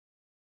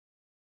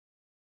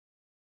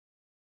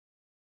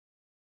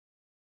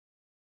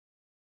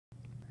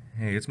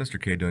Hey, it's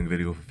Mr. K doing a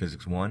video for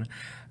Physics 1.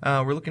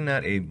 We're looking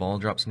at a ball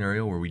drop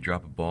scenario where we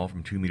drop a ball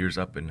from 2 meters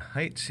up in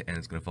height and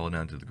it's going to fall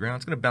down to the ground.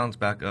 It's going to bounce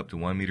back up to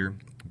 1 meter,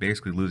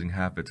 basically losing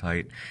half its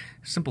height.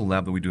 Simple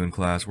lab that we do in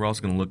class. We're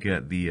also going to look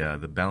at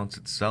the bounce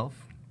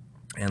itself,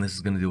 and this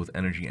is going to deal with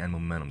energy and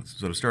momentum.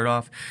 So to start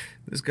off,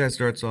 this guy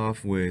starts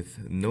off with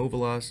no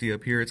velocity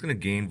up here. It's going to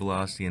gain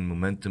velocity and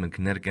momentum and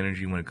kinetic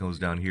energy when it comes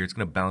down here. It's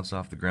going to bounce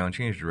off the ground,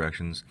 change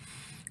directions,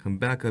 come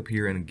back up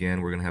here, and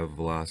again we're going to have a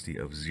velocity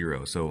of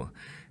 0. So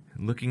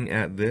looking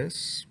at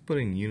this,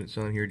 putting units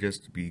on here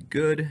just to be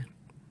good,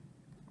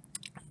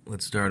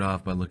 let's start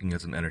off by looking at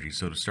some energy.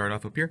 So to start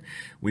off up here,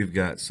 we've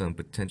got some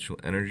potential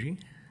energy,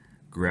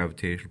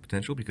 gravitational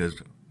potential,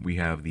 because we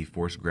have the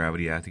force of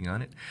gravity acting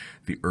on it.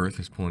 The Earth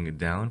is pulling it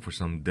down for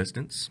some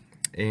distance,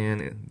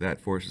 and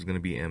that force is going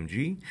to be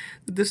mg.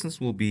 The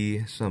distance will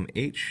be some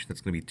h,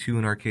 that's going to be 2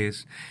 in our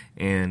case,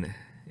 and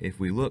if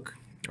we look,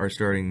 our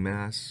starting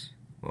mass,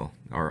 well,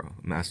 our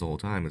mass the whole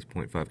time is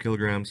 0.5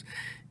 kilograms.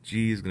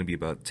 G is going to be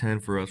about 10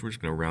 for us. We're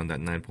just going to round that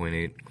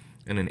 9.8.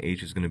 And then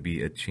H is going to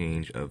be a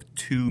change of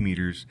 2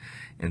 meters.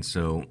 And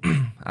so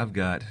I've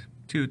got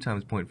 2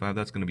 times 0.5.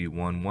 That's going to be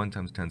 1. 1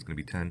 times 10 is going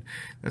to be 10.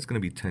 That's going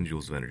to be 10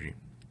 joules of energy.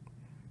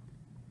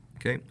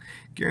 Okay,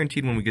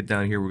 guaranteed when we get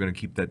down here, we're going to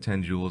keep that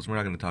 10 joules. We're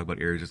not going to talk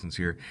about air resistance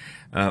here.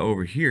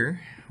 Over here,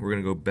 we're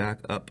going to go back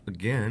up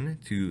again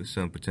to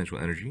some potential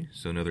energy.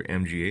 So another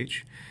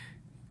mgh,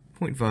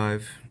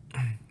 0.5.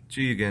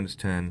 G again is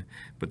 10,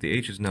 but the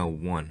H is now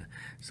 1.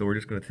 So we're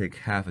just going to take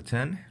half of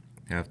 10.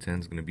 Half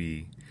 10 is going to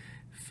be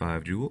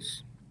 5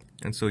 joules.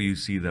 And so you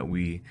see that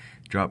we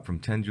drop from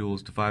 10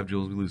 joules to 5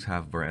 joules. We lose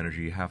half of our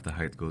energy. Half the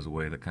height goes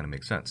away. That kind of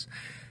makes sense.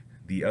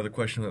 The other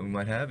question that we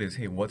might have is,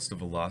 hey, what's the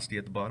velocity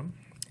at the bottom?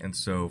 And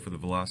so for the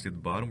velocity at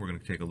the bottom, we're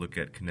going to take a look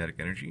at kinetic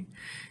energy.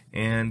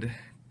 And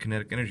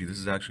kinetic energy, this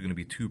is actually going to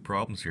be 2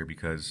 problems here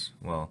because,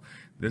 well,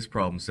 this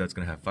problem set's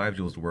going to have 5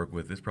 joules to work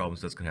with, this problem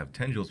set's going to have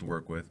 10 joules to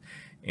work with,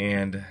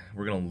 and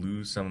we're going to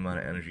lose some amount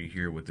of energy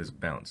here with this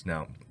bounce.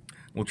 Now,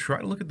 we'll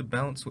try to look at the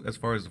bounce as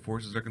far as the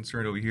forces are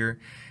concerned over here.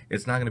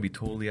 It's not going to be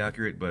totally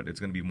accurate, but it's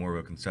going to be more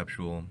of a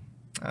conceptual,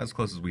 as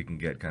close as we can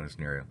get kind of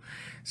scenario.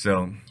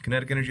 So,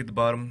 kinetic energy at the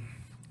bottom,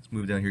 let's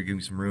move down here, give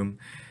me some room.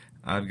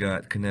 I've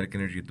got kinetic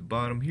energy at the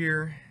bottom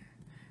here,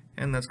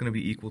 and that's going to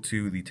be equal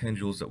to the 10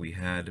 joules that we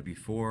had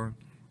before.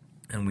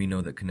 And we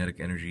know that kinetic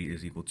energy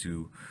is equal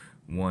to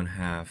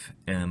 1/2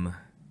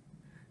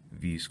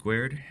 mv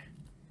squared.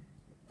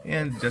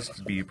 And just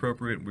to be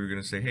appropriate, we're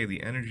going to say, hey,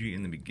 the energy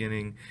in the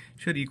beginning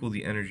should equal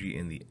the energy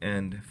in the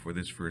end for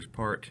this first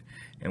part.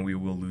 And we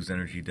will lose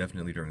energy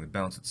definitely during the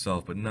bounce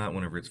itself, but not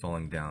whenever it's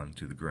falling down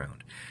to the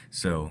ground.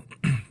 So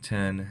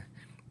 10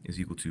 is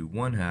equal to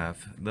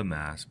 1/2 the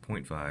mass,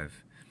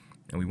 0.5.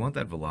 And we want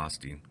that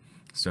velocity.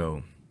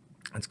 So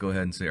let's go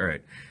ahead and say, all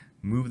right,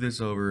 move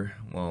this over.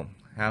 Well,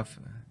 half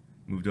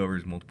moved over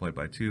is multiplied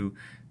by 2.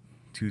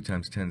 2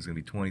 times 10 is going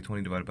to be 20.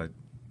 20 divided by,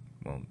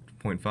 well,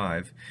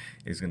 0.5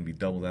 is going to be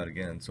double that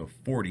again. So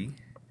 40.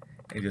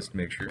 And just to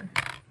make sure,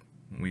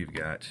 we've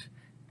got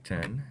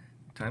 10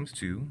 times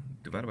 2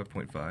 divided by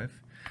 0.5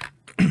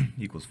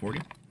 equals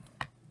 40.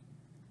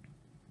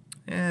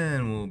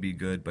 And we'll be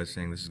good by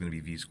saying this is going to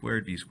be v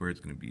squared. V squared is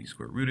going to be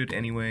square rooted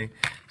anyway.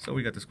 So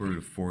we got the square root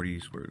of 40.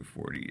 Square root of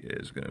 40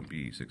 is going to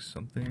be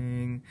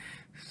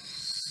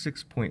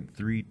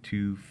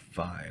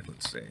 6.325,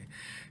 let's say.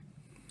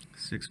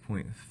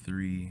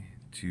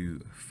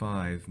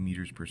 6.325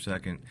 meters per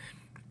second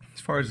as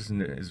far as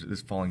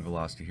this falling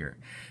velocity here.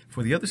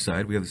 For the other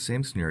side, we have the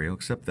same scenario,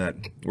 except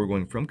that we're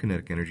going from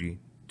kinetic energy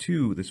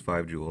to this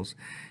 5 joules.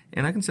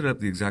 And I can set it up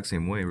the exact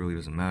same way. It really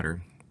doesn't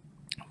matter.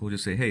 We'll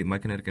just say, hey, my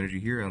kinetic energy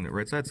here on the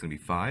right side is going to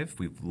be 5.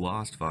 We've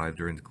lost 5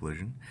 during the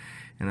collision.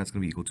 And that's going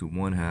to be equal to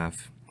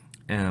 1/2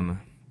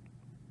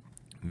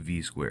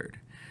 mv squared.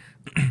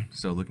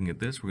 So looking at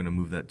this, we're going to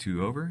move that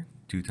 2 over.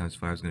 2 times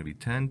 5 is going to be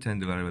 10. 10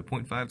 divided by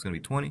 0.5 is going to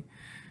be 20.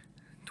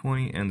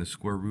 20 and the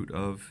square root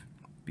of,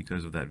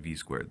 because of that v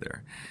squared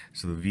there.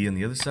 So the v on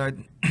the other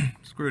side,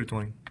 square root of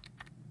 20.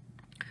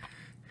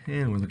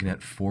 And we're looking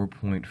at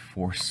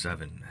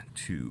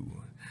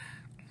 4.472.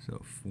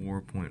 So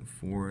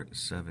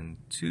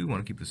 4.472.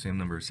 Want to keep the same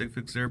number of sig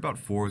figs there. About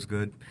 4 is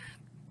good.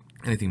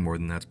 Anything more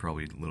than that's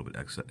probably a little bit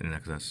in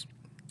excess.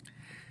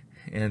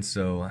 And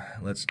so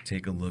let's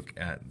take a look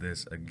at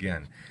this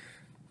again.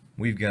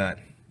 We've got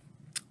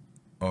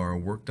our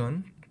work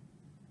done,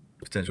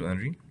 potential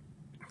energy.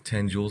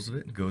 10 joules of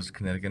it goes to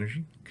kinetic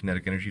energy.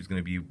 Kinetic energy is going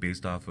to be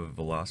based off of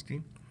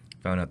velocity.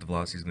 Found out the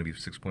velocity is going to be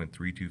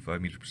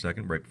 6.325 meters per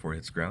second right before it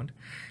hits ground.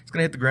 It's going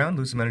to hit the ground,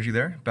 lose some energy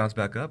there, bounce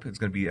back up. It's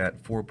going to be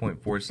at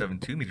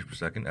 4.472 meters per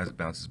second as it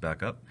bounces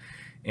back up.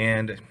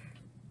 And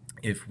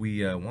if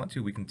we want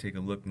to, we can take a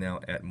look now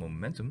at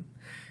momentum,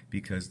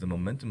 because the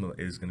momentum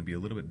is going to be a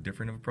little bit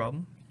different of a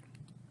problem.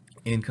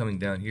 In coming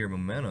down here,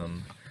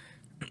 momentum,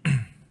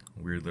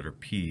 weird letter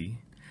P,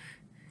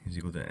 is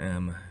equal to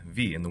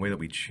mv. And the way that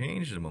we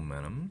change the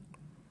momentum,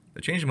 the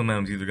change in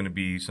momentum is either going to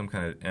be some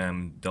kind of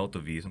m delta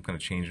v, some kind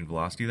of change in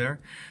velocity there,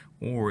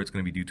 or it's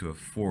going to be due to a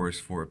force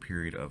for a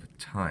period of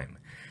time.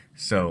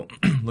 So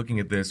looking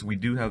at this, we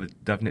do have a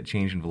definite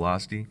change in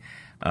velocity.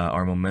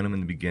 Our momentum in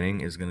the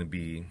beginning is going to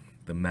be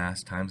the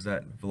mass times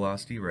that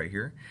velocity right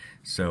here.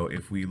 So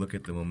if we look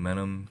at the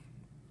momentum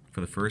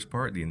for the first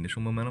part, the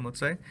initial momentum, let's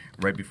say,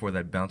 right before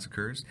that bounce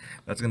occurs,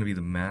 that's going to be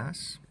the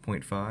mass,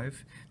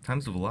 0.5,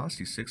 times the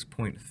velocity,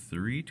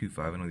 6.325.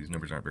 I know these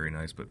numbers aren't very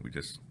nice, but we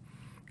just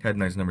had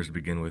nice numbers to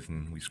begin with,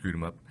 and we screwed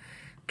them up.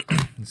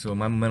 So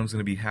my momentum is going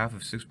to be half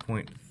of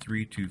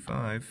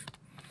 6.325,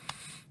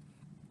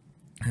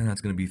 and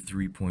that's going to be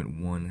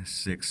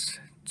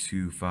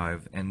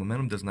 3.1625. And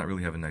momentum does not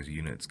really have a nice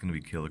unit. It's going to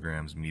be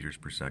kilograms meters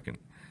per second,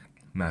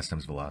 mass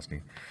times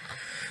velocity.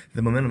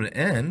 The momentum to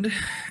end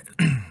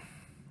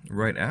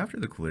right after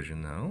the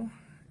collision, though,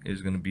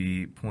 is going to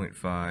be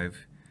 0.5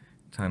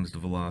 times the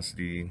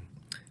velocity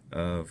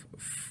of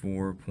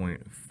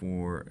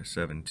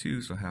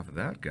 4.472, so half of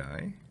that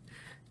guy,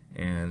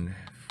 and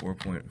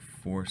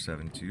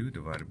 4.472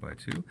 divided by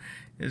 2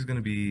 is going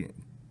to be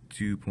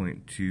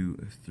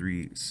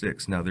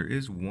 2.236. Now there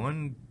is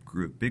one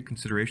big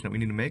consideration that we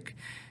need to make,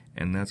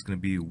 and that's going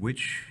to be what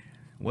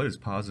is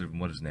positive and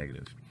what is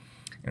negative.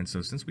 And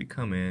so since we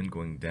come in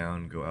going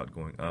down, go out,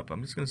 going up,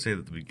 I'm just going to say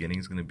that the beginning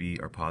is going to be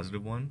our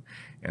positive one,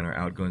 and our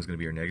outgoing is going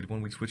to be our negative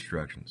one. We switch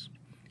directions.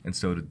 And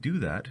so to do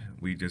that,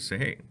 we just say,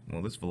 hey,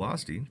 well, this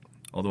velocity,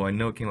 although I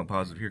know it came out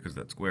positive here because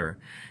that square,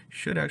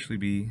 should actually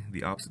be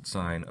the opposite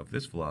sign of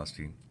this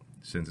velocity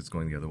since it's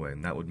going the other way.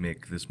 And that would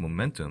make this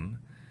momentum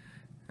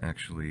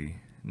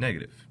actually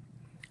negative.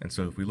 And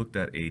so if we looked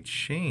at a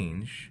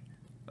change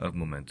of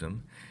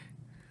momentum,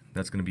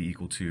 that's going to be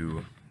equal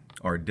to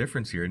our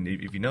difference here. And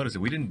if you notice,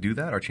 if we didn't do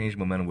that, our change of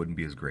momentum wouldn't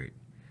be as great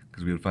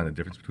because we would find the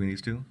difference between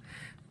these two.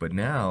 But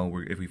now,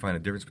 if we find a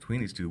difference between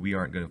these two, we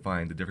aren't going to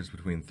find the difference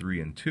between 3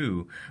 and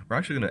 2. We're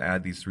actually going to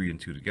add these 3 and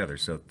 2 together.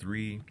 So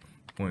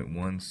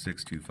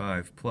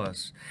 3.1625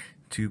 plus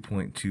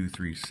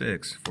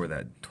 2.236 for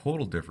that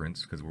total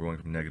difference, because we're going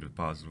from negative to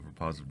positive or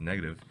positive to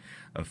negative,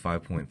 of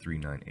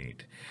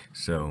 5.398.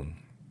 So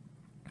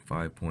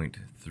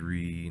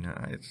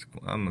 5.39,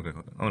 I'm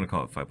going to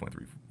call it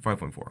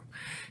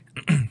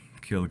 5.4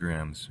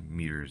 kilograms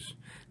meters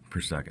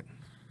per second.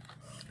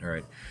 All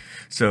right,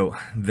 so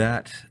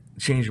that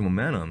change in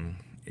momentum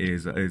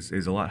is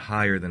a lot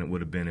higher than it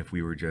would have been if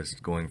we were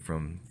just going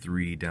from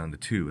 3 down to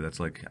 2. That's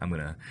like I'm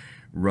going to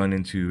run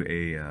into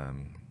a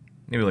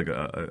maybe like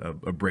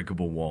a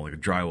breakable wall, like a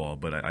drywall,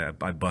 but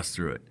I bust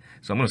through it.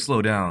 So I'm going to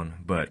slow down,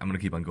 but I'm going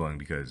to keep on going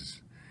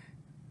because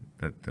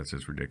that's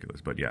just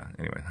ridiculous. But yeah,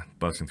 anyway,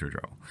 busting through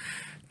drywall.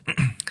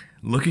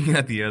 Looking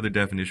at the other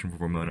definition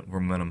for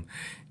momentum,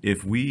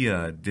 if we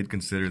did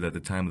consider that the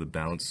time of the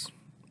bounce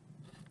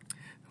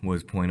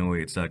was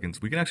 0.08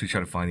 seconds, we can actually try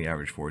to find the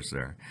average force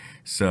there.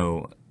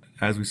 So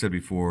as we said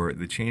before,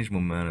 the change in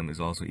momentum is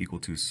also equal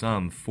to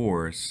some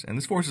force, and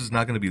this force is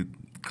not going to be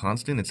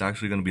constant. It's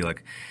actually going to be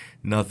like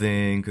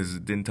nothing because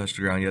it didn't touch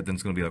the ground yet. Then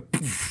it's going to be like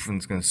poof, and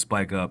it's going to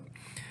spike up.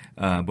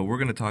 But we're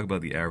going to talk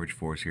about the average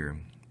force here,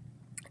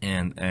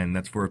 and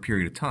that's for a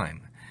period of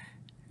time.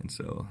 And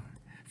so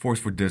force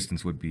for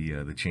distance would be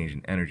the change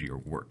in energy or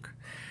work.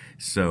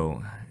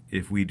 So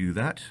if we do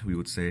that, we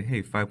would say,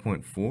 hey,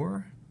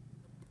 5.4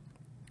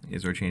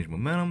 is our change in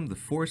momentum. The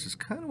force is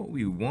kind of what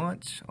we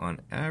want on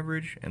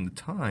average, and the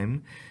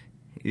time,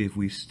 if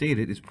we state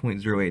it, is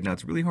 0.08. Now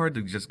it's really hard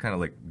to just kind of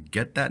like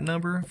get that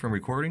number from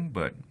recording,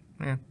 but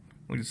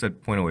we just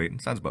said 0.08.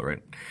 Sounds about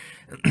right.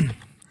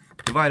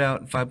 Divide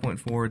out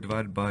 5.4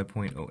 divided by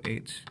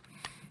 0.08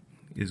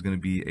 is going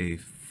to be a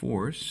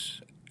force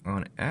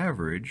on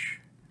average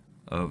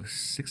of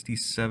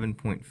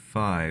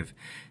 67.5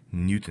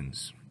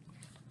 newtons.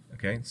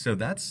 Okay, so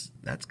that's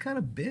kind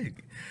of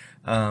big.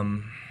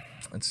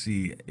 Let's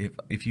see,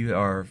 if you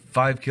are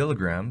 5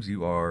 kilograms,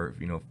 you are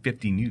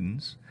 50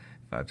 newtons,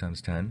 5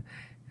 times 10.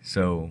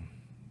 So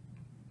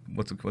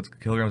what's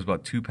kilograms?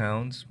 About 2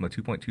 pounds, about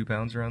 2.2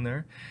 pounds around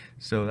there.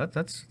 So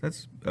that's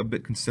a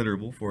bit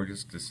considerable for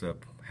just this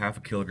half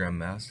a kilogram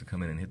mass to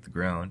come in and hit the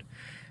ground.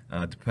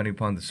 Depending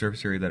upon the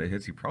surface area that it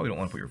hits, you probably don't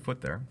want to put your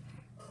foot there.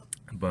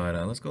 But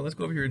let's go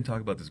over here and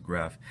talk about this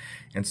graph.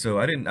 And so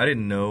I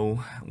didn't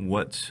know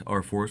what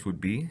our force would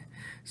be.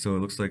 So it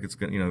looks like it's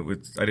gonna,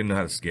 I didn't know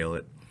how to scale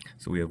it.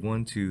 So we have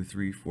 1, 2,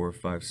 3, 4,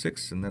 5,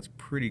 6, and that's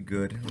pretty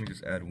good. Let me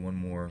just add one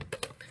more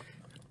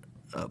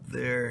up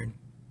there,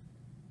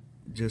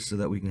 just so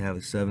that we can have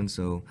a 7.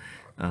 So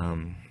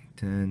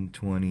 10,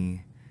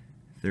 20,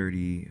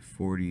 30,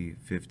 40,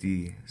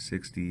 50,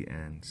 60,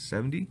 and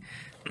 70.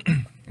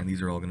 And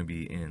these are all going to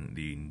be in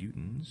the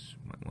newtons.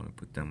 Might want to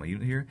put down my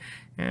unit here.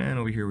 And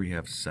over here we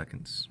have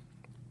seconds.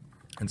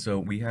 And so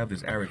we have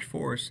this average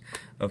force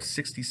of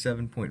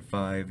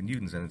 67.5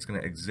 newtons, and it's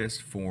going to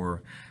exist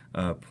for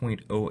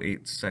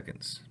 0.08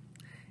 seconds.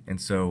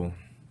 And so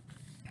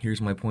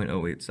here's my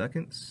 0.08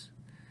 seconds.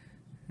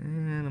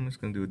 And I'm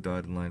just going to do a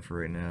dotted line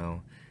for right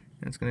now.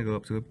 And it's going to go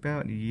up to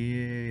about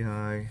yay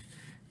high,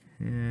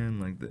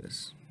 and like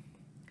this.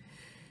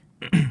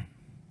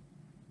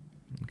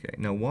 Okay,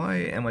 now why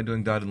am I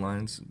doing dotted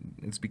lines?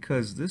 It's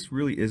because this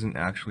really isn't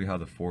actually how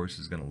the force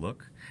is going to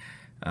look.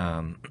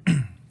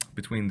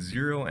 between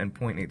 0 and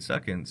 0.8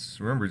 seconds,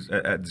 remember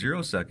at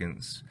 0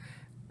 seconds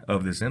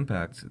of this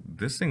impact,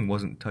 this thing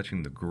wasn't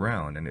touching the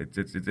ground, and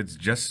it's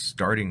just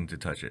starting to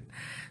touch it.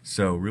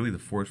 So really the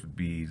force would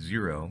be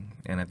 0,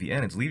 and at the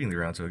end it's leaving the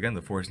ground, so again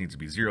the force needs to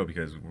be 0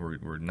 because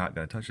we're not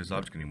going to touch this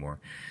object anymore.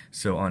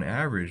 So on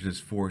average this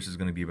force is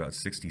going to be about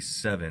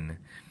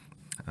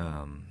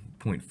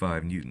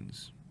 67.5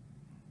 newtons.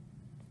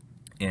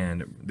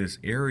 And this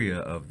area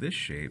of this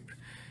shape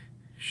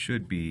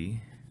should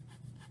be,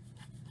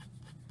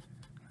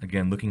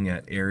 again, looking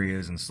at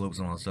areas and slopes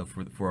and all that stuff,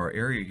 for our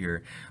area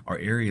here, our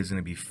area is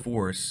going to be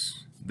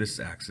force, this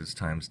axis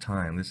times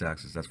time, this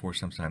axis, that's force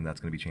times time,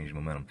 that's going to be changing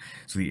momentum.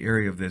 So the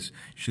area of this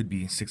should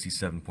be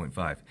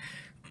 67.5.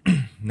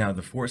 Now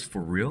the force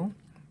for real,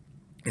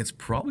 it's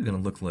probably going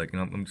to look like,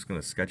 and I'm just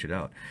going to sketch it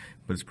out,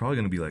 but it's probably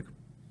going to be like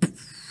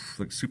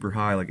super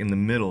high, like in the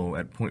middle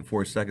at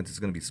 0.4 seconds, it's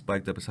going to be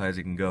spiked up as high as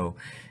it can go,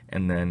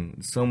 and then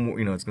it's going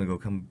to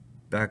come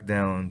back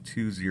down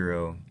to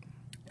 0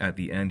 at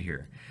the end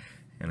here.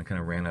 And I kind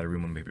of ran out of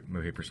room on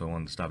my paper, so I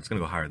wanted to stop. It's going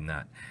to go higher than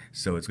that,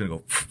 so it's going to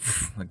go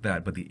like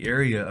that. But the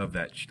area of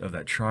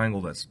that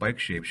triangle, that spike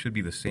shape, should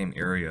be the same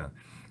area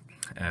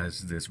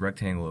as this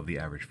rectangle of the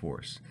average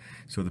force.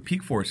 So the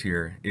peak force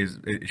here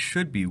it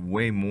should be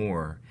way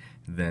more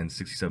than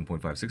 67.5.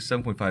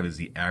 67.5 is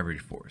the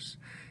average force.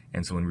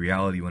 And so in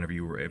reality,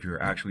 if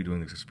you're actually doing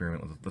this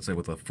experiment, let's say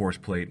with a force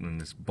plate, and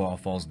this ball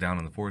falls down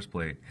on the force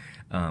plate,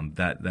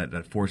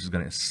 that force is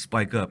going to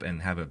spike up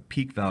and have a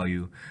peak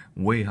value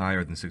way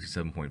higher than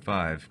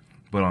 67.5,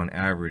 but on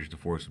average the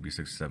force would be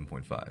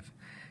 67.5. All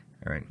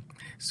right.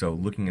 So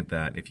looking at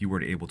that, if you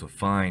were able to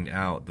find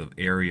out the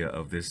area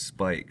of this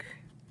spike,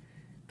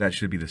 that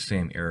should be the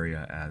same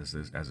area as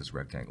this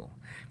rectangle,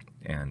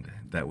 and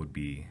that would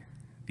be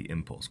the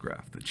impulse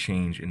graph, the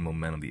change in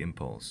momentum, the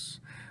impulse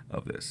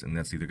of this. And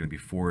that's either going to be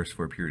force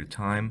for a period of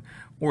time,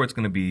 or it's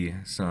going to be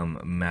some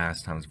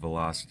mass times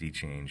velocity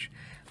change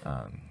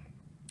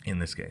in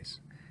this case.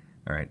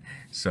 All right,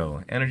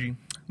 so energy,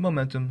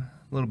 momentum,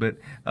 a little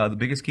bit. The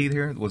biggest key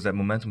here was that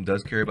momentum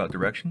does carry about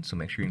direction, so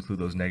make sure you include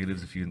those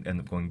negatives if you end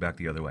up going back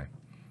the other way.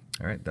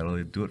 All right,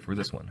 that'll do it for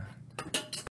this one.